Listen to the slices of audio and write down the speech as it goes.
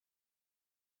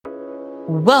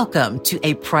Welcome to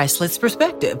A Priceless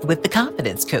Perspective with the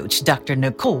confidence coach, Dr.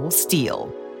 Nicole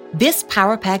Steele. This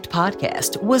power-packed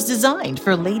podcast was designed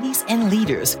for ladies and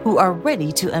leaders who are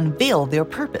ready to unveil their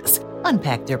purpose,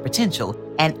 unpack their potential,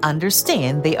 and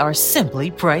understand they are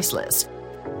simply priceless.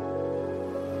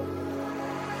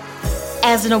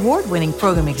 As an award-winning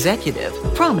program executive,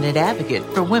 prominent advocate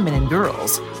for women and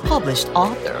girls, published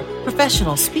author,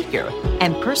 professional speaker,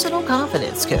 and personal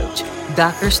confidence coach,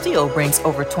 Dr. Steele brings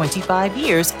over 25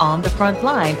 years on the front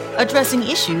line addressing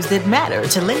issues that matter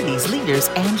to ladies, leaders,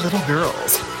 and little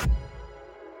girls.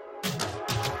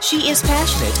 She is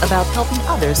passionate about helping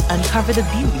others uncover the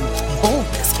beauty,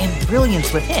 boldness, and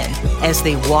brilliance within as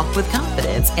they walk with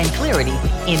confidence and clarity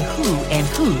in who and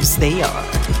whose they are.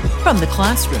 From the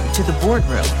classroom to the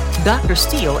boardroom, Dr.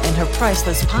 Steele and her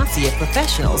priceless posse of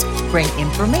professionals bring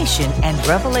information and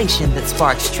revelation that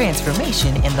sparks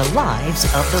transformation in the lives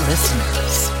of the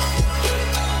listeners.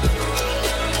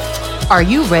 Are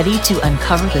you ready to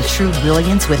uncover the true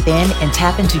brilliance within and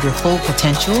tap into your full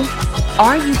potential?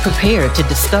 Are you prepared to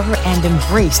discover and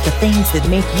embrace the things that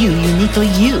make you uniquely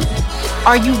you?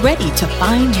 Are you ready to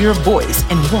find your voice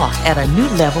and walk at a new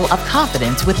level of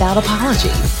confidence without apology?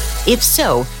 If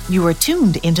so, you are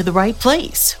tuned into the right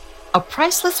place. A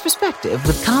Priceless Perspective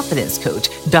with confidence coach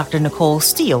Dr. Nicole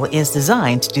Steele is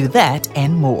designed to do that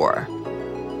and more.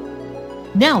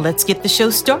 Now let's get the show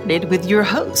started with your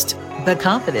host, the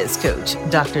confidence coach,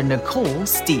 Dr. Nicole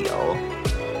Steele.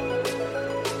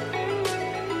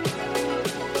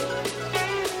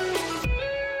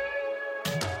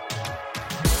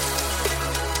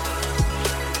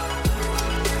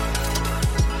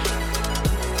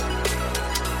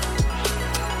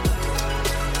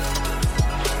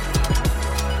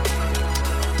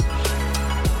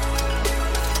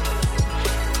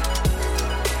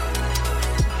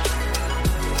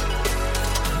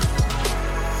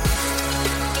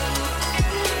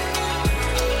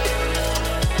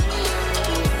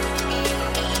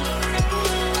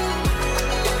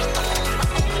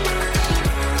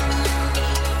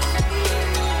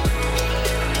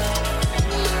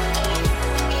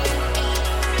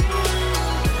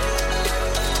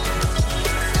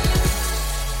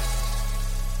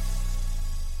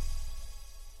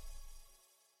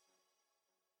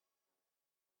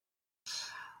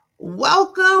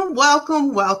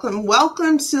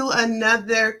 Welcome to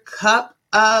another Cup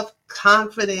of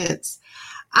Confidence.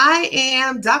 I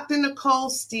am Dr. Nicole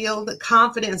Steele, the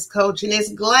confidence coach, and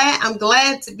I'm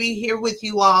glad to be here with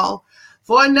you all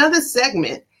for another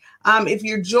segment. If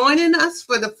you're joining us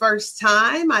for the first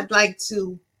time, I'd like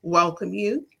to welcome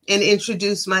you and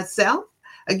introduce myself.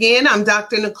 Again, I'm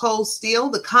Dr. Nicole Steele,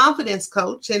 the confidence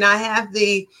coach, and I have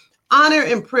the honor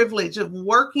and privilege of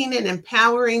working and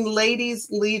empowering ladies,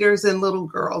 leaders, and little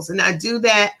girls. And I do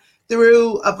that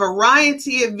through a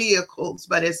variety of vehicles,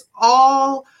 but it's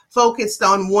all focused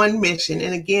on one mission.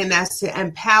 And again, that's to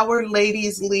empower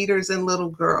ladies, leaders, and little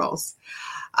girls.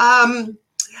 I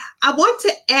want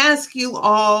to ask you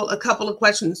all a couple of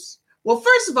questions. Well,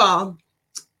 first of all,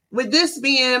 with this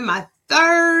being my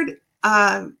third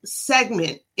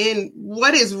segment in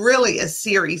what is really a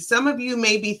series. Some of you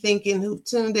may be thinking who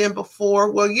tuned in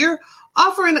before, well, you're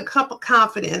offering a cup of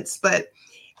confidence, but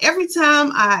every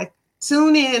time I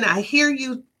tune in, I hear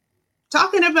you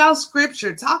talking about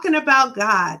scripture, talking about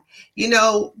God. You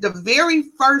know, the very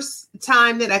first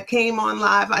time that I came on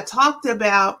live, I talked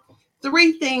about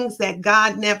 3 things that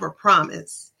God never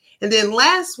promised. And then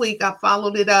last week, I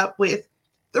followed it up with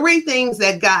 3 things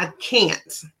that God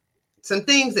can't. Some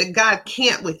things that God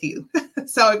can't with you.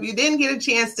 So if you didn't get a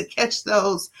chance to catch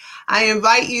those, I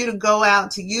invite you to go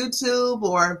out to YouTube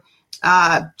or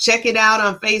check it out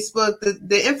on Facebook.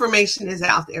 The information is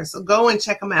out there, so go and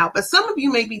check them out. But some of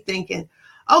you may be thinking,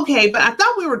 okay, but I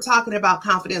thought we were talking about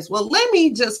confidence. Well, let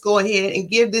me just go ahead and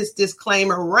give this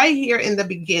disclaimer right here in the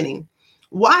beginning.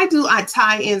 Why do I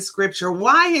tie in scripture?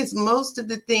 Why is most of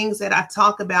the things that I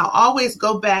talk about always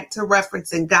go back to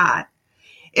referencing God?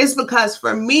 It's because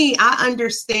for me, I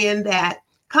understand that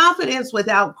confidence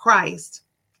without Christ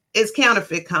is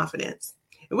counterfeit confidence.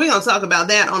 And we're going to talk about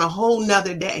that on a whole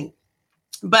nother day.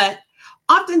 But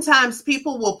oftentimes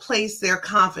people will place their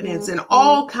confidence in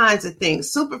all kinds of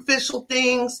things, superficial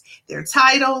things, their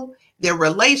title, their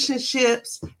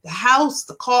relationships, the house,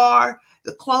 the car,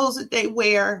 the clothes that they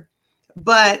wear.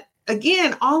 But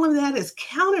again, all of that is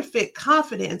counterfeit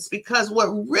confidence because what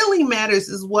really matters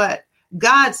is what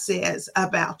God says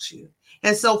about you.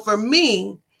 And so for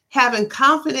me, having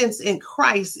confidence in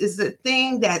Christ is the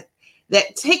thing that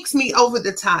takes me over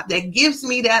the top, that gives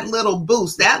me that little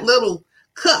boost, that little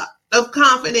cup of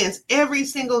confidence every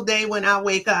single day when I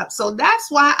wake up. So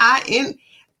that's why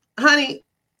honey,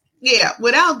 yeah,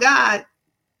 without God,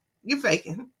 you're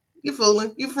faking. You're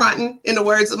fooling. You're fronting, in the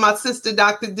words of my sister,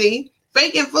 Dr. D.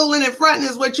 Faking, fooling, and fronting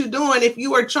is what you're doing if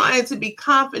you are trying to be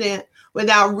confident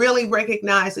without really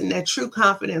recognizing that true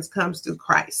confidence comes through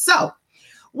Christ. So,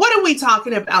 what are we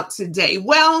talking about today?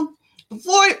 Well,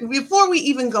 before we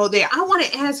even go there, I want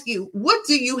to ask you, what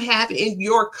do you have in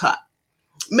your cup?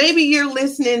 Maybe you're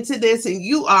listening to this and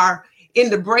you are in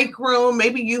the break room.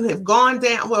 Maybe you have gone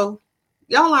down. Well,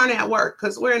 y'all aren't at work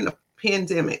because we're in the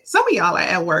pandemic. Some of y'all are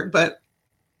at work, but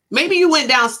maybe you went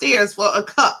downstairs for a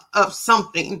cup of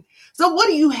something. So what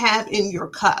do you have in your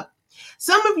cup?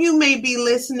 Some of you may be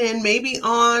listening, maybe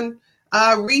on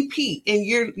repeat, and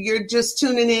you're just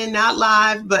tuning in, not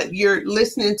live, but you're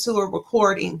listening to a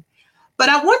recording. But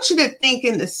I want you to think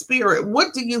in the spirit,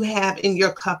 what do you have in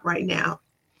your cup right now?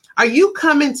 Are you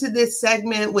coming to this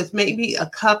segment with maybe a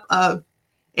cup of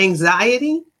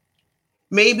anxiety?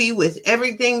 Maybe with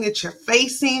everything that you're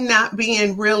facing, not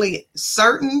being really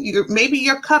certain. Maybe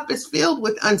your cup is filled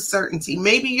with uncertainty.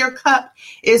 Maybe your cup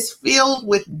is filled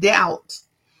with doubt.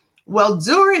 Well,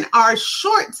 during our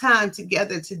short time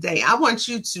together today, I want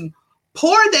you to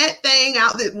pour that thing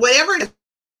out, that whatever it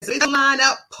is, line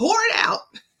up, pour it out.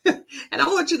 And I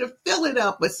want you to fill it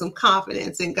up with some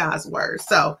confidence in God's word.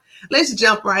 So let's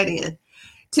jump right in.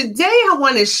 Today, I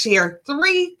want to share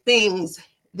 3 things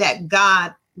that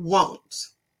God won't.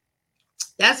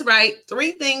 That's right.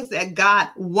 3 things that God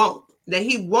won't, that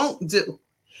he won't do.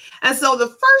 And so the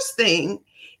first thing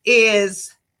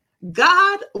is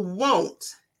God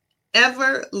won't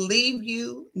ever leave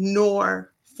you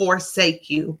nor forsake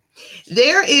you.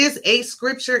 There is a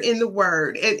scripture in the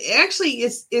word. It actually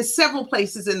is several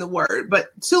places in the word, but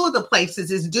 2 of the places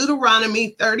is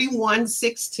Deuteronomy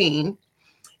 31:16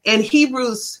 and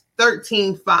Hebrews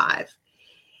 13:5.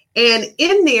 And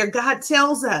in there, God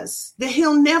tells us that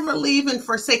he'll never leave and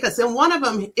forsake us. And one of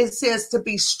them, it says to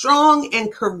be strong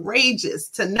and courageous,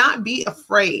 to not be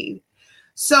afraid.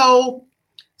 So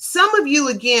some of you,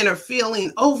 again, are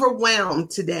feeling overwhelmed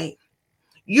today.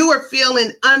 You are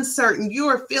feeling uncertain. You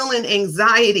are feeling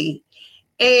anxiety.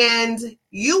 And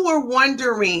you were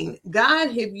wondering, God,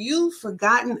 have you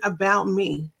forgotten about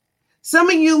me? Some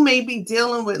of you may be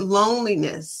dealing with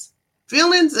loneliness,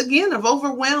 feelings, again, of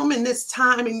overwhelm in this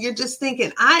time. And you're just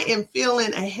thinking, I am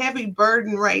feeling a heavy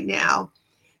burden right now.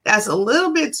 That's a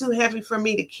little bit too heavy for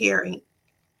me to carry.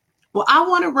 Well, I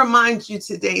want to remind you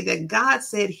today that God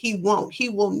said he won't. He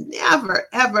will never,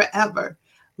 ever, ever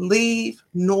leave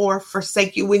nor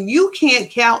forsake you. When you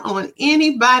can't count on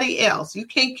anybody else, you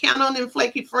can't count on them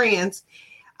flaky friends.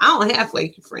 I don't have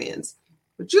flaky friends,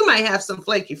 but you might have some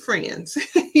flaky friends.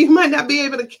 You might not be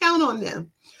able to count on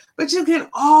them, but you can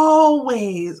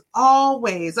always. I'm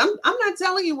not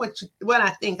telling you what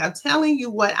I think. I'm telling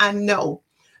you what I know.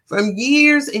 From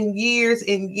years and years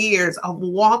and years of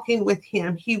walking with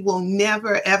him, he will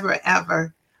never, ever,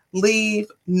 ever leave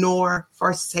nor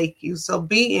forsake you. So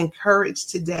be encouraged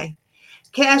today.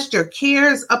 Cast your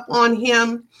cares up on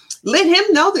him. Let him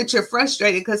know that you're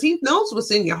frustrated because he knows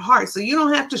what's in your heart. So you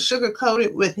don't have to sugarcoat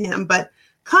it with him, but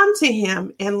come to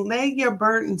him and lay your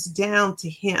burdens down to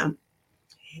him.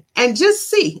 And just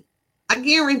see, I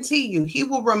guarantee you, he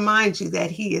will remind you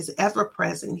that he is ever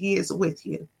present. He is with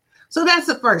you. So that's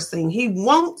the first thing. He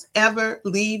won't ever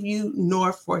leave you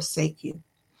nor forsake you.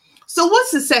 So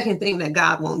what's the second thing that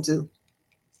God won't do?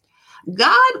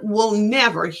 God will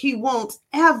never, he won't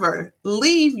ever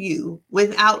leave you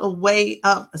without a way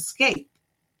of escape.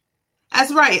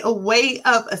 That's right, a way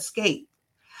of escape.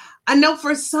 I know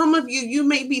for some of you, you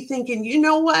may be thinking, you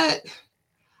know what?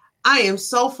 I am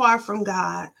so far from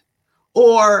God.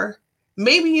 Or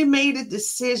maybe you made a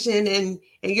decision and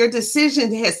your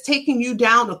decision has taken you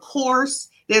down a course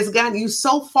that's gotten you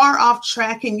so far off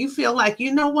track and you feel like,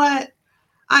 you know what?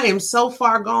 I am so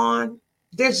far gone.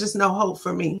 There's just no hope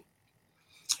for me.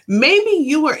 Maybe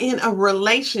you are in a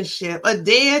relationship, a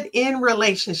dead end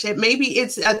relationship. Maybe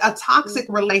it's a toxic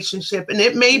relationship, and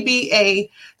it may be a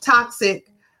toxic,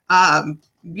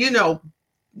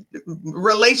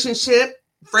 relationship,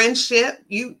 friendship.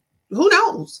 Who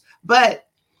knows? But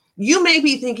you may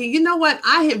be thinking, you know what?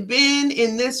 I have been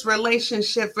in this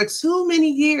relationship for too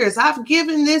many years. I've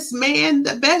given this man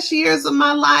the best years of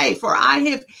my life, or I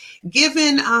have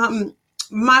given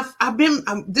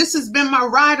this has been my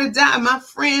ride or die, my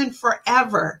friend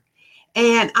forever.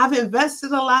 And I've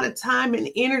invested a lot of time and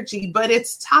energy, but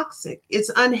it's toxic.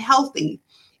 It's unhealthy.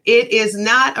 It is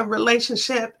not a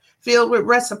relationship filled with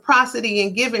reciprocity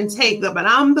and give and take. But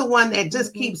I'm the one that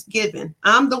just keeps giving.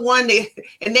 I'm the one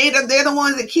and they're the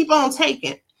ones that keep on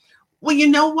taking. Well, you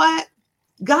know what?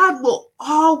 God will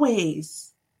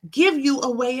always give you a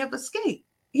way of escape.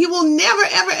 He will never,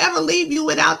 ever, ever leave you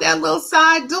without that little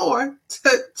side door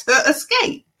to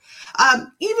escape.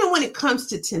 Even when it comes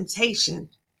to temptation,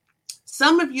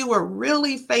 some of you are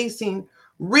really facing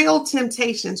real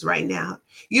temptations right now.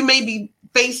 You may be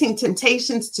facing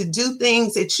temptations to do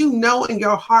things that you know in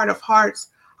your heart of hearts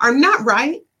are not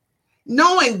right,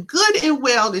 knowing good and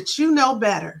well that you know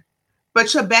better.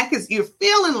 But you're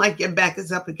feeling like your back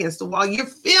is up against the wall. You're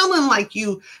feeling like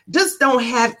you just don't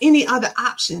have any other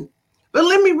option. But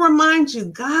let me remind you,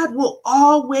 God will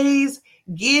always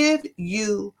give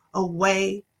you a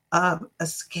way of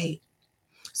escape.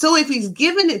 So if he's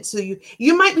given it to you,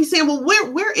 you might be saying, well,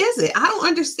 where is it? I don't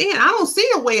understand. I don't see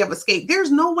a way of escape.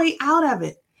 There's no way out of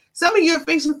it. Some of you are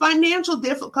facing financial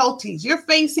difficulties. You're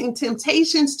facing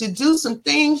temptations to do some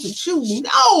things that you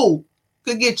know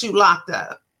could get you locked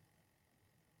up.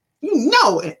 You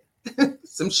know it.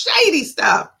 Some shady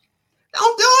stuff.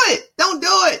 Don't do it. Don't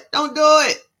do it. Don't do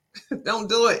it. Don't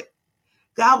do it.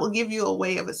 God will give you a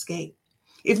way of escape.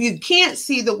 If you can't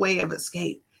see the way of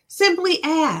escape, simply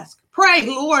ask. Pray,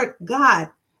 Lord God,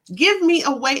 give me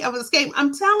a way of escape.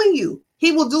 I'm telling you,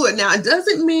 he will do it. Now, it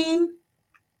doesn't mean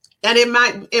that it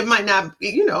might not,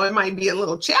 it might be a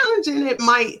little challenging. It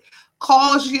might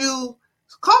cost you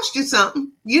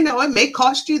something. It may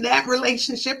cost you that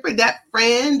relationship or that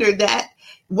friend or that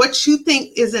what you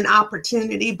think is an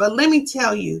opportunity. But let me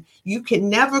tell you, you can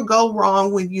never go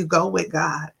wrong when you go with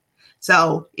God.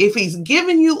 So if he's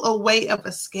given you a way of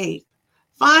escape,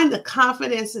 find the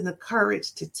confidence and the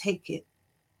courage to take it.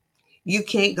 You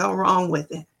can't go wrong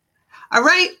with it. All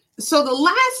right. So the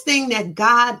last thing that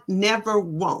God never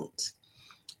won't,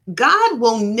 God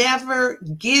will never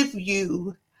give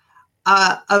you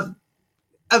a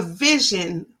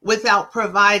vision without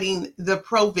providing the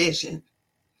provision.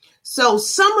 So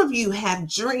some of you have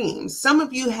dreams, some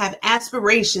of you have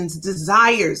aspirations,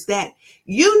 desires that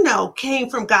came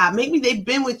from God. Maybe they've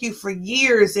been with you for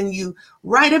years and you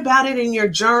write about it in your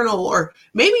journal, or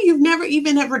maybe you've never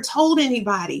even ever told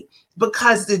anybody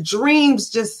because the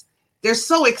dreams they're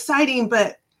so exciting,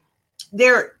 but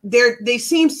they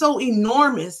seem so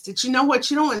enormous that you don't want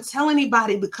to tell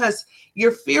anybody because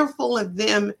you're fearful of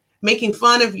them making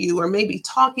fun of you or maybe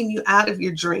talking you out of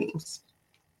your dreams.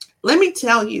 Let me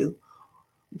tell you,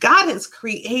 God has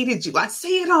created you. I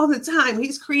say it all the time.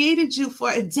 He's created you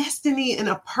for a destiny and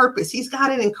a purpose. He's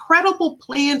got an incredible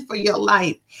plan for your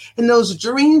life. And those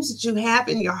dreams that you have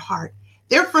in your heart,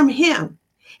 they're from him.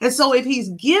 And so if he's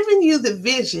given you the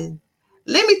vision,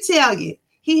 let me tell you,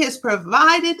 he has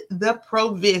provided the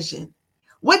provision.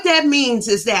 What that means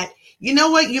is that, you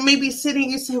may be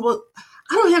sitting, you say, well,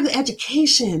 I don't have the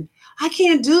education. I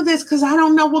can't do this because I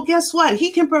don't know. Well, guess what?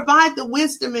 He can provide the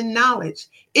wisdom and knowledge.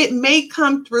 It may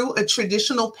come through a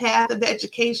traditional path of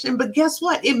education, but guess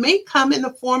what? It may come in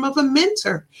the form of a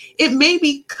mentor. It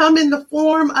may come in the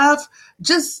form of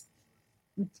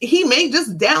he may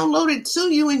just download it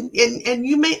to you and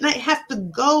you may not have to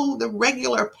go the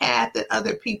regular path that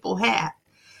other people have.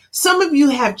 Some of you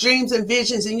have dreams and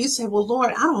visions and you say, well,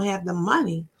 Lord, I don't have the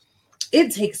money.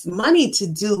 It takes money to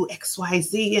do X, Y,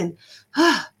 Z. And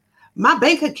my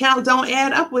bank account don't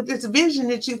add up with this vision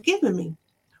that you've given me.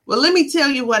 Well, let me tell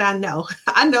you what I know.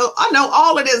 I know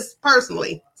all of this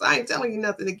personally. So I ain't telling you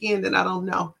nothing again that I don't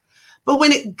know. But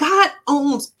God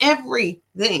owns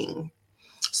everything.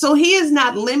 So he is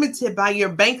not limited by your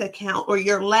bank account or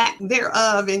your lack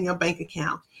thereof in your bank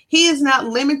account. He is not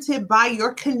limited by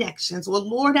your connections. Well,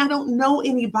 Lord, I don't know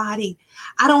anybody.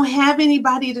 I don't have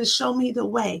anybody to show me the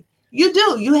way. You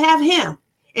do. You have him.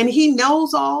 And he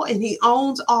knows all and he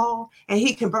owns all and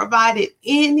he can provide it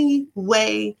any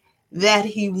way that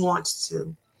he wants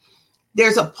to.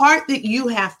 There's a part that you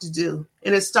have to do,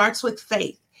 and it starts with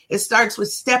faith. It starts with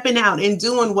stepping out and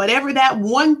doing whatever that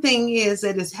one thing is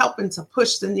that is helping to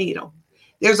push the needle.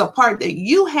 There's a part that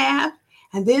you have,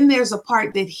 and then there's a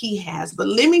part that he has. But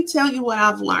let me tell you what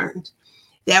I've learned,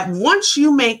 that once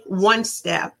you make one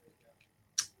step,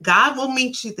 God will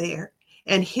meet you there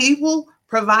and he will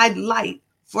provide light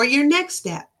for your next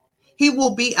step. He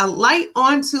will be a light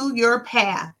onto your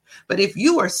path. But if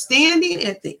you are standing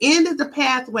at the end of the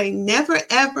pathway, never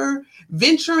ever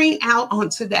venturing out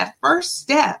onto that first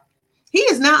step, he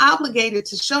is not obligated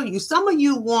to show you. Some of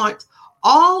you want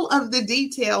all of the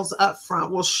details up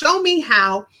front. Well, show me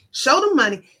how, show the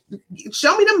money,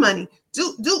 show me the money,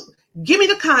 give me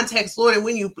the context, Lord. And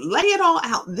when you lay it all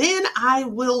out, then I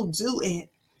will do it.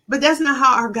 But that's not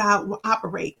how our God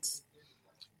operates.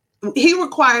 He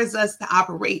requires us to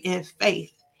operate in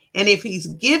faith. And if he's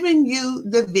given you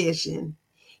the vision,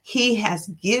 he has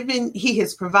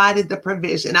provided the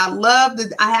provision. I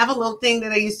have a little thing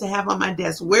that I used to have on my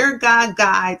desk. Where God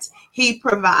guides, he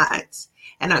provides.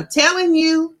 And I'm telling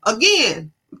you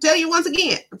again, I'm telling you once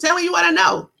again, I'm telling you what I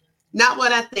know, not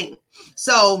what I think.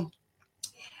 So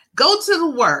go to the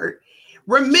word.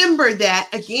 Remember that,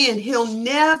 again, he'll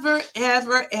never,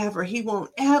 ever, ever, he won't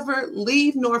ever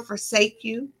leave nor forsake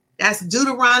you. That's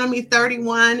Deuteronomy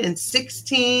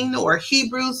 31:16 or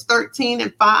Hebrews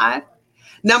 13:5.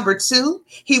 Number 2,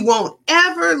 he won't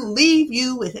ever leave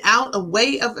you without a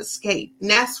way of escape. And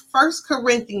that's 1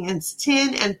 Corinthians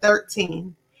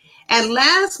 10:13. And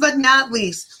last but not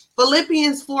least,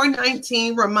 Philippians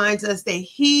 4:19 reminds us that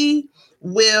he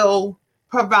will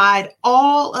provide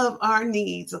all of our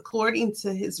needs according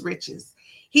to his riches.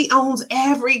 He owns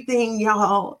everything,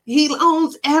 y'all. He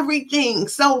owns everything.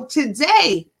 So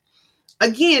today,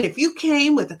 again, if you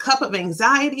came with a cup of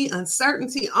anxiety,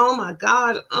 uncertainty, oh my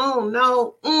God, oh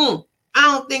no,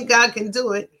 I don't think God can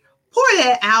do it. Pour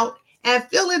that out and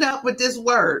fill it up with this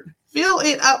word. Fill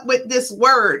it up with this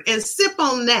word and sip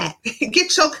on that.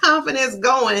 Get your confidence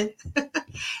going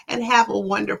and have a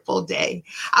wonderful day.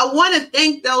 I want to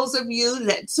thank those of you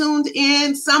that tuned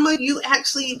in. Some of you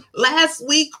actually last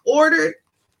week ordered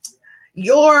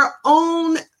your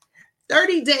own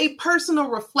 30-day personal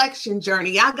reflection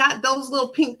journey. I got those little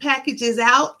pink packages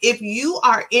out. If you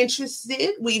are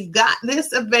interested, we've got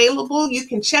this available. You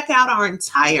can check out our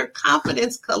entire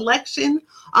confidence collection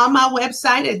on my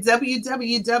website at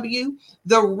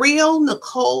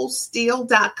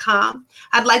www.therealnicolesteele.com.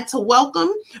 I'd like to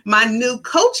welcome my new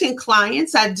coaching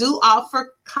clients. I do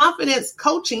offer confidence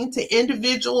coaching to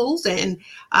individuals and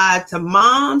to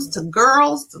moms, to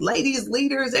girls, to ladies,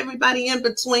 leaders, everybody in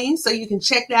between. So you can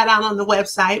check that out on the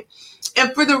website.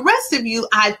 And for the rest of you,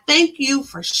 I thank you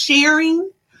for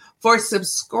sharing, for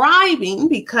subscribing,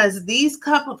 because these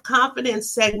Cup of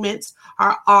Confidence segments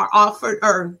are offered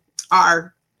or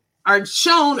are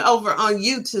shown over on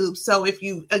YouTube. So if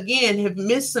you, again, have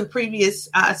missed some previous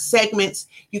segments,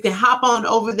 you can hop on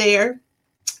over there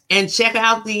and check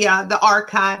out the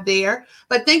archive there.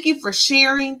 But thank you for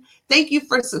sharing. Thank you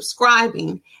for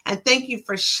subscribing. And thank you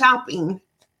for shopping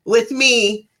with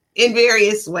me in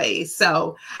various ways.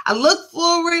 So I look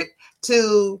forward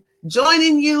to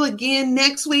joining you again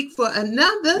next week for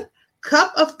another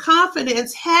Cup of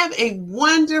Confidence. Have a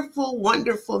wonderful,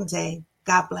 wonderful day.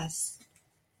 God bless.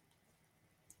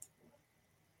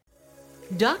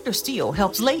 Dr. Steele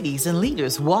helps ladies and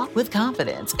leaders walk with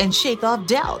confidence and shake off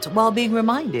doubt while being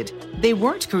reminded they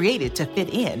weren't created to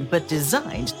fit in, but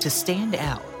designed to stand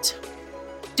out.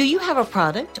 Do you have a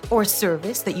product or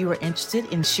service that you are interested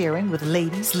in sharing with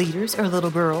ladies, leaders, or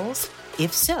little girls?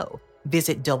 If so,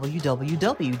 visit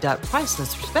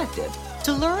www.pricelessperspective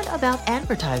to learn about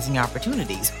advertising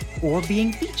opportunities or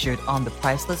being featured on the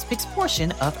Priceless Picks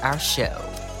portion of our show.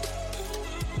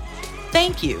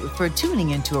 Thank you for tuning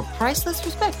into A Priceless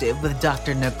Perspective with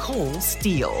Dr. Nicole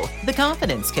Steele, the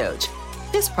Confidence Coach.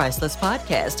 This Priceless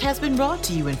podcast has been brought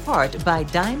to you in part by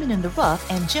Diamond in the Rough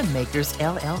and Gem Makers,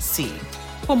 LLC.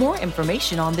 For more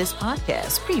information on this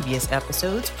podcast, previous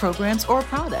episodes, programs, or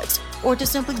products, or to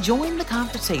simply join the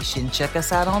conversation, check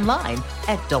us out online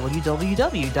at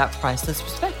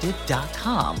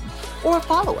www.pricelessperspective.com or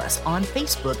follow us on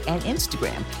Facebook and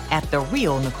Instagram at The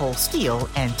Real Nicole Steele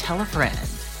and tell a friend.